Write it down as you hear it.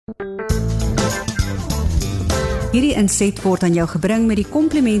Hierdie inset word aan jou gebring met die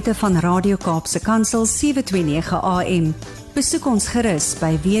komplimente van Radio Kaapse Kansel 729 AM. Besoek ons gerus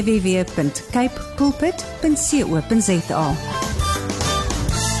by www.capepulpit.co.za.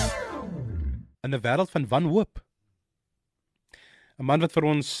 In 'n wêreld van wanhoop. 'n Man wat vir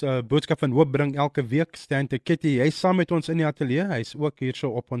ons boodskap van hoop bring elke week, Turketti, hy is saam met ons in die ateljee. Hy is ook hier so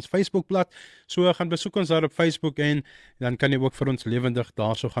op ons Facebookblad. So gaan besoek ons daar op Facebook en dan kan jy ook vir ons lewendig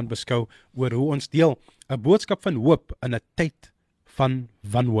daarso gaan beskou oor hoe ons deel 'n boodskap van hoop in 'n tyd van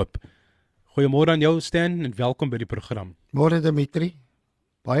wanhoop. Goeiemôre aan jou, Stan, en welkom by die program. Môre Dimitri.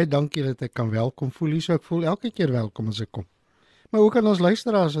 Baie dankie dat ek kan welkom voel hier, so ek voel elke keer welkom as ek kom. Maar ook aan ons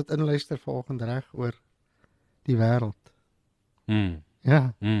luisteraars wat inluister vanoggend reg oor die wêreld.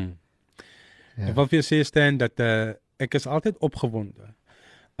 Ja. Ek wil vir jou sê, Stan, dat ek is altyd opgewonde.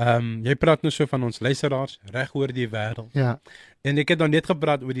 Jy praat nou so van ons luisteraars reg oor die wêreld. Ja. En ek het nou net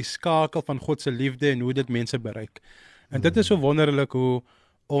gepraat oor die skakel van God se liefde en hoe dit mense bereik. En dit is so wonderlik hoe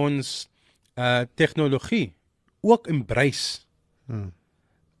ons tegnologie ook embrace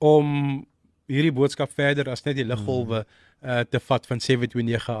om hierdie boodskap verder as net die liggolwe te vat van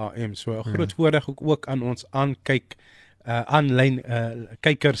 729 AM. So 'n groot voordeel ook aan ons aanlyn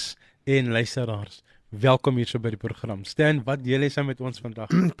kykers en luisteraars. Welkom hier so by die program. Stan, wat deel jy saam met ons vandag?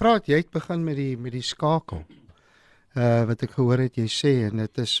 Praat, jy het begin met die skakel. Wat ek gehoor het jy sê, en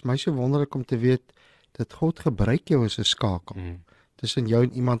dit is my so wonderlik om te weet dat God gebruik jou as 'n skakel tussen jou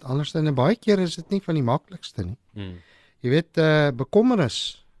en iemand anders. En baie keer is dit nie van die maklikste nie. Jy weet,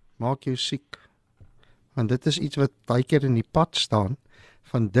 bekommernis maak jou siek. Want dit is iets wat baie keer in die pad staan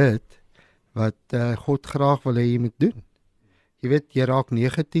van dit wat God graag wil hê jy moet doen. Jy weet, jy raak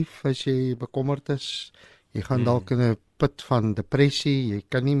negatief as jy bekommerd is. Jy gaan dalk in 'n put van depressie. Jy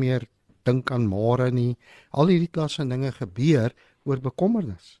kan nie meer dink aan môre nie. Al hierdie klas van dinge gebeur oor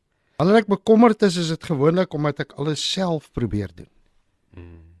bekommernis. Wanneer ek bekommerd is dit gewoonlik omdat ek alles self probeer doen.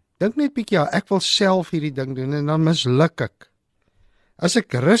 Dink net bietjie, ja, ek wil self hierdie ding doen en dan misluk ek. As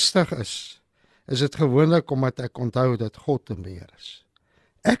ek rustig is dit gewoonlik omdat ek onthou dat God in beheer is.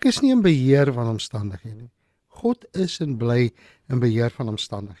 Ek is nie in beheer van omstandighede nie. God is en bly in beheer van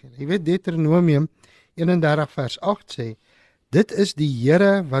omstandighede. Jy weet, Deuteronomium 31 vers 8 sê, dit is die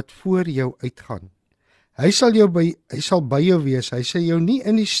Here wat voor jou uitgaan. Hy sal by jou wees, hy sal jou nie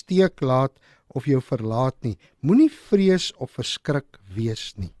in die steek laat of jou verlaat nie. Moenie vrees of verskrik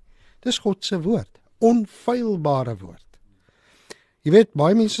wees nie. Dis God se woord, onfeilbare woord. Jy weet,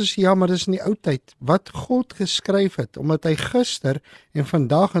 baie mense sê, ja, maar dis in die ou tyd, wat God geskryf het, omdat hy gister en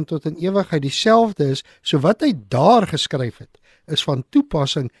vandag en tot in ewigheid dieselfde is, so wat hy daar geskryf het, is van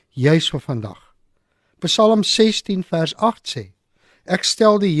toepassing juis vir vandag. Psalm 16 vers 8 sê, ek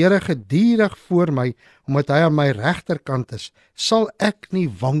stel die Here gedurig voor my, omdat hy aan my regterkant is, sal ek nie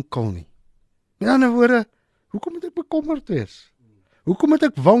wankel nie. Met ander woorde, hoekom moet ek bekommerd wees? Hoekom moet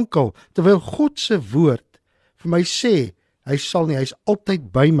ek wankel, terwyl God se woord vir my sê, hy sal nie, hy is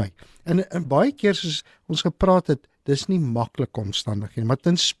altyd by my. En baie keer soos ons gepraat het, dis nie maklike omstandighede, maar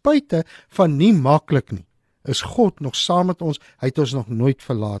ten spyte van nie maklik nie, is God nog saam met ons, hy het ons nog nooit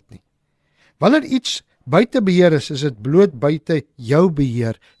verlaat nie. Wanneer iets buite beheer is dit bloot buite jou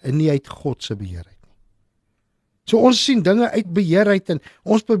beheer en nie uit God se beheer uit nie. So ons sien dinge uit beheer uit en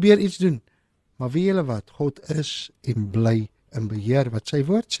ons probeer iets doen, maar weet julle wat, God is en bly in beheer wat sy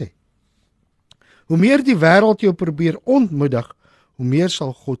woord sê. Hoe meer die wêreld jou probeer ontmoedig, hoe meer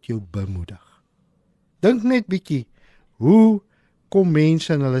sal God jou bemoedig. Dink net bietjie, hoe kom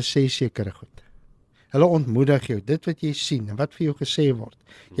mense en hulle sê sekere goed? Hulle ontmoedig jou, dit wat jy sien en wat vir jou gesê word.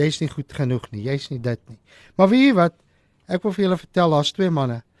 Jy's nie goed genoeg nie, jy's nie dit nie. Maar weet jy wat? Ek wil vir julle vertel, daar's twee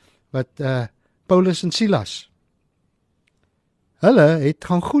manne wat Paulus en Silas. Hulle het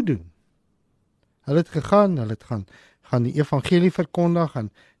gaan goed doen. Hulle het gaan die evangelie verkondig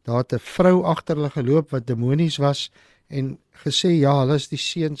en daar het 'n vrou agter hulle geloop wat demonies was en gesê, ja, hulle is die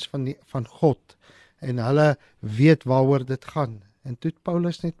seuns van God en hulle weet waaroor dit gaan. En toe het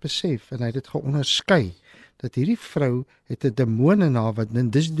Paulus net besef en hy het dit geonderskei dat hierdie vrou het 'n demoon in haar, en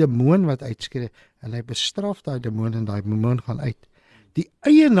dis die demoon wat uitskree en hy bestraf daai demoon en daai demoon gaan uit. Die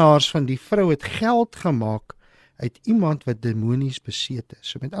eienaars van die vrou het geld gemaak uit iemand wat demonies beseet is.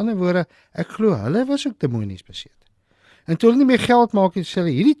 So met ander woorde, ek glo hulle was ook demonies beseet. En toe hulle nie meer geld maak nie, sê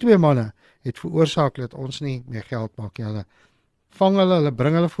hulle, hierdie twee manne het veroorsaak dat ons nie meer geld maak nie. Hulle vang hulle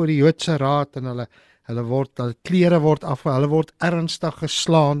bring hulle voor die Joodse raad en hulle klere word af, hulle word ernstig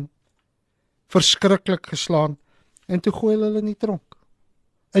geslaan, verskriklik geslaan, en toe gooi hulle in die tronk.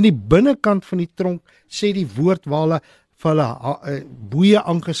 In die binnekant van die tronk sê die woord waar hulle vir hulle boeie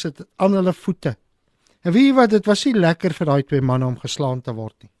aangesit het aan hulle voete. En weet jy wat, dit was nie lekker vir daai twee manne om geslaan te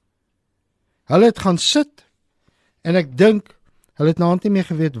word nie. Hulle het gaan sit En ek dink, hulle het nou nie meer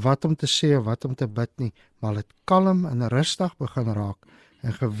geweet wat om te sê of wat om te bid nie, maar hulle het kalm en rustig begin raak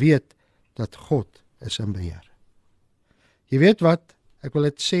en geweet dat God is in beheer. Jy weet wat, ek wil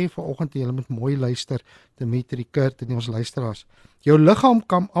dit sê vanoggend, julle moet mooi luister, Dimitri, Kurt en ons luisteraars. Jou liggaam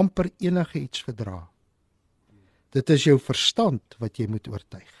kan amper enige iets verdra. Dit is jou verstand wat jy moet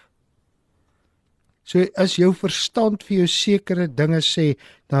oortuig. So as jou verstand vir jou sekere dinge sê,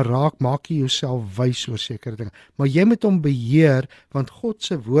 dan maak jy jouself wys oor sekere dinge. Maar jy moet hom beheer, want God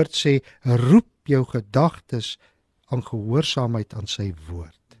se woord sê, roep jou gedagtes aan gehoorsaamheid aan sy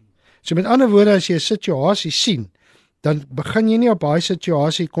woord. So met ander woorde, as jy 'n situasie sien, dan begin jy nie op daai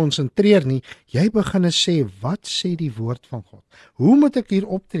situasie konsentreer nie, jy begin sê, wat sê die woord van God? Hoe moet ek hier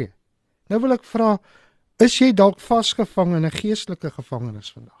optree? Nou wil ek vra, is jy dalk vasgevang in 'n geestelike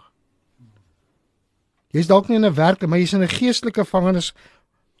gevangenis vandag? Jy's dalk nie in 'n werk, maar jy's in 'n geestelike gevangenis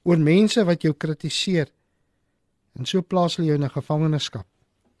oor mense wat jou kritiseer. En so plaas hulle jou in 'n gevangenskap.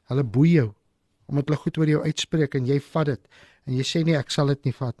 Hulle boei jou, omdat hulle goed oor jou uitspreek en jy vat dit. En jy sê nie, ek sal dit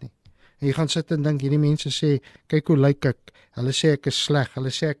nie vat nie. En jy gaan sit en dink, hierdie mense sê, kyk hoe lyk ek, hulle sê ek is sleg, hulle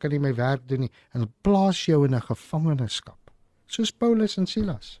sê ek kan nie my werk doen nie, en hulle plaas jou in 'n gevangenskap, soos Paulus en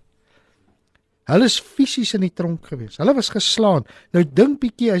Silas. Hulle is fisies in die tronk gewees, hulle was geslaan. Nou dink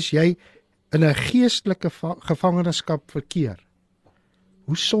bietjie as jy in 'n geestelike gevangenskap verkeer,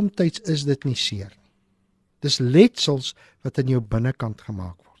 hoe somtyds is dit nie seer nie. Dis letsels wat in jou binnekant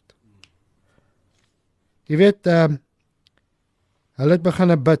gemaak word. Jy weet, hulle het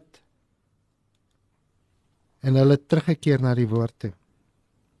begin bid, en hulle het teruggekeer na die woord toe.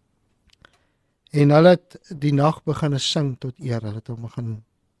 En hulle het die nag begin sing tot eer, hulle het hom begin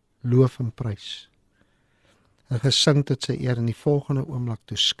loof en prys. Hulle gesing tot sy eer, en die volgende oomblik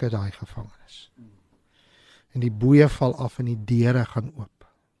toe skud daai gevangenis. En die boeye val af en die deure gaan oop.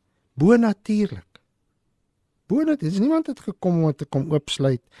 Bonatuurlik. Bonatuurlik, niemand het gekom om te kom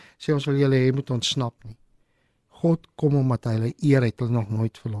oopsluit, sê ons wil julle hê moet ontsnap nie. God kom omdat hy hulle eer, het hulle nog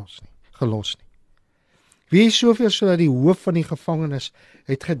nooit gelos nie. Wie is soveel so dat die hoof van die gevangenis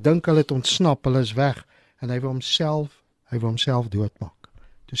het gedink hulle het ontsnap, hulle is weg, en hy wil homself doodmaak.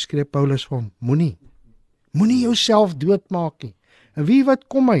 Toe skree Paulus vir hom, moenie jouself doodmaak nie. En wie wat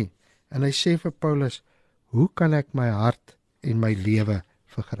kom hy? En hy sê vir Paulus, hoe kan ek my hart en my lewe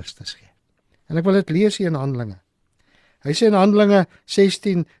vir Christus gee? En ek wil dit lees hier in Handelinge. Hy sê in Handelinge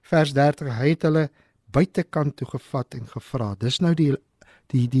 16 vers 30, hy het hulle buitekant toe gevat en gevra. Dis nou die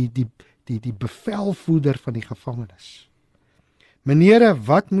bevelvoerder van die gevangenis. Meneere,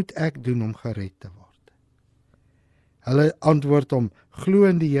 wat moet ek doen om gered te word? Hulle antwoord hom, glo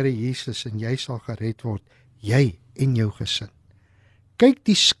in die Here Jesus en jy sal gered word, jy en jou gesin. Kyk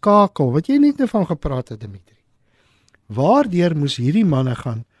die skakel, wat jy net nou van gepraat het, Dimitri. Waardeur moes hierdie manne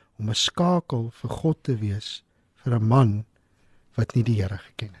gaan om 'n skakel vir God te wees, vir 'n man wat nie die Here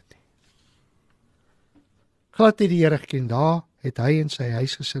geken het nie. Glad nie die Here geken, daar het hy en sy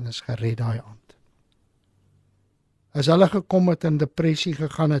huisgesin is gered daai aand. As hulle gekom het in depressie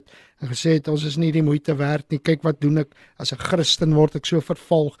gegaan het en gesê het, ons is nie die moeite werd nie, kyk wat doen ek, as 'n Christen word ek so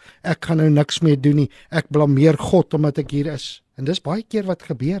vervolg, ek gaan nou niks meer doen nie, ek blameer God omdat ek hier is. En dis baie keer wat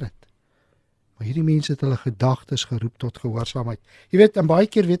gebeur het. Maar hierdie mense het hulle gedagtes geroep tot gehoorsaamheid. Jy weet, en baie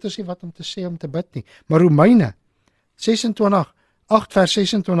keer weet ons nie wat om te sê om te bid nie. Maar Romeine 8 vers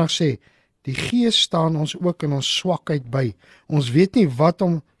 26 sê, die Gees staan ons ook in ons swakheid by. Ons weet nie wat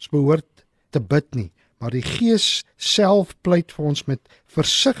ons behoort te bid nie, maar die Gees self pleit vir ons met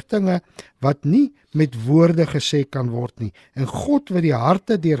versigtinge wat nie met woorde gesê kan word nie. En God wat die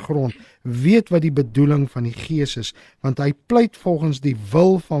harte deurgrond, weet wat die bedoeling van die Gees is, want hy pleit volgens die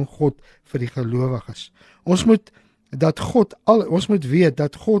wil van God vir die gelowiges. Ons moet weet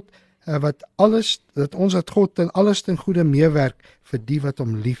dat God dat God in alles ten goeie meewerk vir die wat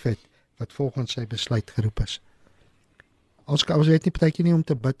hom liefhet, wat volgens sy besluit geroep is. Ons weet nie partykeer nie om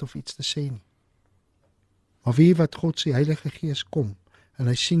te bid of iets te sê nie. Maar wie wat God se Heilige Gees kom, en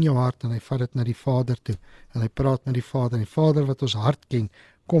hy sien jou hart, en hy vat dit na die Vader toe, en hy praat met die Vader, en die Vader wat ons hart ken,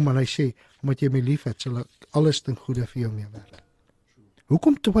 kom en hy sê, omdat jy my lief het, sal alles ten goeie vir jou meewerk.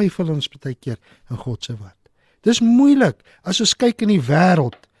 Hoekom twyfel ons partykeer in God se woord? Dis moeilik, as ons kyk in die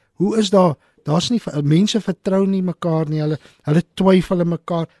wêreld, hoe is daar's nie, mense vertrou nie mekaar nie, hulle twyfel in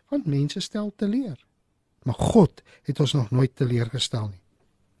mekaar, want mense stel teleur. Maar God het ons nog nooit teleurgestel nie.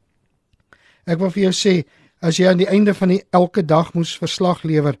 Ek wil vir jou sê, as jy aan die einde van elke dag moes verslag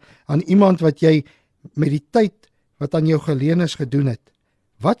lewer aan iemand wat jy met die tyd wat aan jou geleen is gedoen het,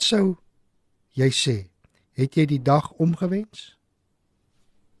 wat sou jy sê? Het jy die dag omgewens?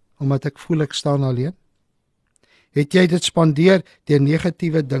 Omdat ek voel ek staan alleen? Het jy dit spandeer deur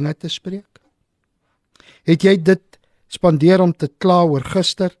negatiewe dinge te spreek? Het jy dit spandeer om te kla oor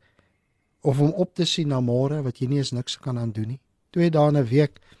gister of om op te sien na môre wat jy nie eens niks kan aan doen nie. 2 dae in 'n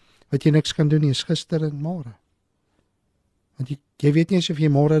week wat jy niks kan doen nie, is gister en môre. Want jy weet nie eens of jy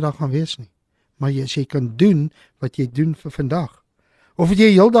môre dag gaan wees nie. Maar jy kan doen wat jy doen vir vandag. Of het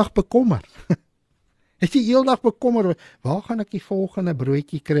jy heeldag bekommer? Het jy heeldag bekommer, waar gaan ek die volgende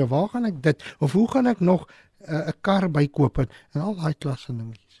broodjie kry? Waar gaan ek dit? Of hoe gaan ek nog 'n kar bykoop en al daai klas en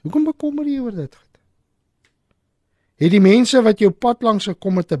dingetjies? Hoekom bekommer jy oor dit? Het die mense wat jou pad langs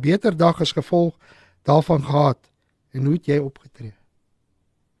gekom het 'n beter dag as gevolg daarvan gehad? En hoe het jy opgetree?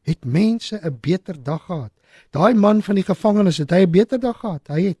 Het mense 'n beter dag gehad? Daai man van die gevangenis, het hy 'n beter dag gehad?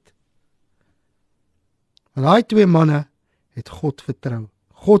 Hy het. Want daai 2 manne het God vertrou.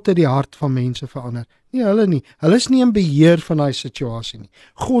 God het die hart van mense verander. Nie hulle nie. Hulle is nie in beheer van daai situasie nie.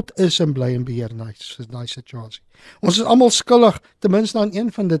 God is en bly in beheer van daai situasie. Ons is almal skuldig, ten minste aan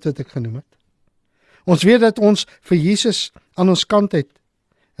een van dit wat ek genoem het. Ons weet dat ons vir Jesus aan ons kant het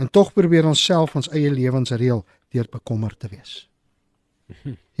en tog probeer ons self ons eie lewens reël deur bekommerd te wees.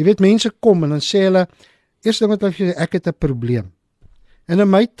 Jy weet, mense kom en dan sê hulle, eerste ding wat hulle sê, ek het 'n probleem. En in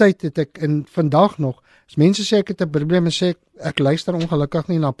my tyd het ek, en vandag nog, as mense sê ek het 'n probleem, en sê ek luister ongelukkig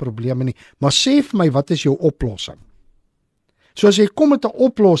nie na probleme nie, maar sê vir my, wat is jou oplossing? So as jy kom met 'n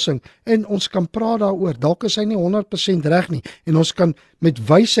oplossing, en ons kan praat daaroor, dalk is hy nie 100% reg nie, en ons kan met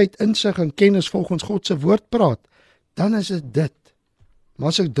wysheid, insig en kennis volgens God se woord praat, dan is dit. Maar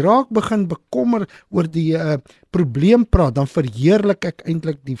as ek draak begin bekommer oor die probleem praat, dan verheerlik ek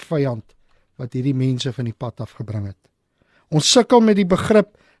eintlik die vyand wat hierdie mense van die pad afgebring het. Ons sukkel met die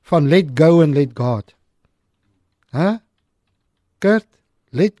begrip van let go en let God. Kurt,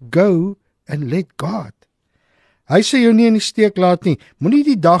 let go en let God. Hy sê jou nie in die steek laat nie. Moenie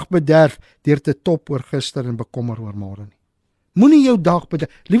die dag bederf deur te top oor gister en bekommer oor môre nie. Moenie jou dag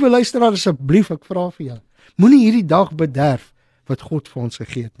bederf. Liewe luisteraar, asseblief, ek vra vir julle. Moenie hierdie dag bederf wat God vir ons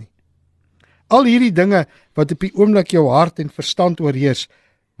gegee het nie. Al hierdie dinge wat op die oomblik jou hart en verstand oorheers,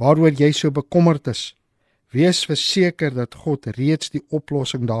 waaroor jy so bekommerd is, wees verseker dat God reeds die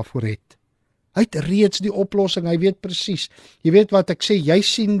oplossing daarvoor het. Hy het reeds die oplossing, hy weet presies. Jy weet wat ek sê, jy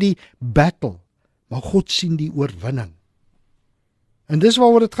sien die battle, maar God sien die oorwinning. En dis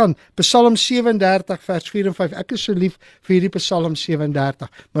waaroor dit gaan. Psalm 37 vers 4 en 5. Ek is so lief vir hierdie Psalm 37.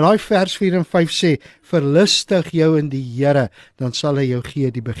 Maar daai vers 4 en 5 sê, verlustig jou in die Here, dan sal hy jou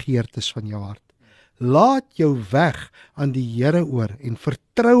gee die begeertes van jou hart. Laat jou weg aan die Here oor en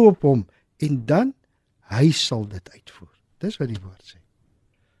vertrou op hom, en dan hy sal dit uitvoer. Dis wat die woord sê.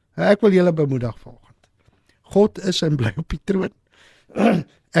 Ek wil julle bemoedig vanoggend. God is en bly op die troon.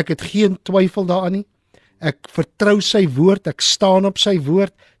 Ek het geen twyfel daaraan nie. Ek vertrou sy woord, ek staan op sy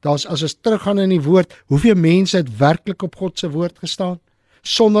woord. As ons teruggaan in die woord, hoeveel mense het werklik op God se woord gestaan,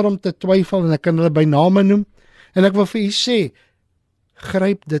 sonder om te twyfel, en ek kan hulle by name noem. En ek wil vir u sê,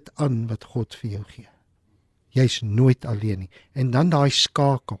 gryp dit aan wat God vir jou gee. Jy's nooit alleen nie. En dan daai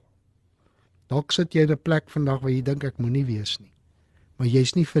skakel. Dalk sit jy in 'n plek vandag waar jy dink ek moenie wees nie. Maar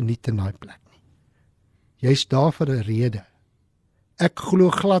jy's nie verniet in daai plek nie. Jy's daar vir 'n rede. Ek glo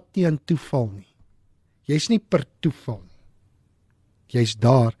glad nie aan toeval nie. Jy's nie per toeval nie. Jy's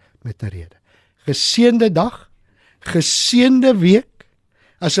daar met 'n rede. Geseënde dag, geseënde week.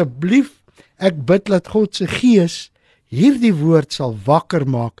 Asseblief, ek bid dat God se Gees hierdie woord sal wakker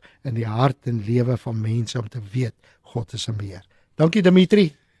maak in die hart en lewe van mense om te weet God is in beheer. Dankie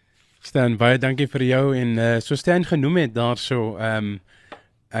Dimitri. Stan, baie dankie vir jou, en so Stan genoem het daarso,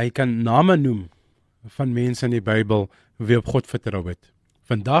 hy kan name noem van mense in die Bybel wie op God vertrou het.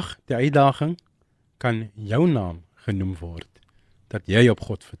 Vandag, die uitdaging, kan jou naam genoem word, dat jy op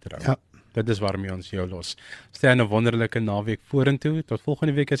God vertrou. Ja. Dit is waarmee ons jou los. Stan, 'n wonderlike naweek vorentoe, tot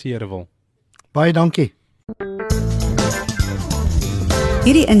volgende week as die Here wil. Baie dankie.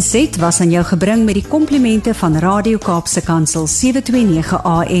 Hierdie inset was aan jou gebring met die komplimente van Radio Kaapse Kansel 729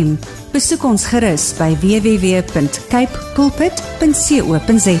 AM. Besoek ons gerus by www.cape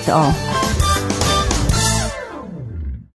pulpit.co.za.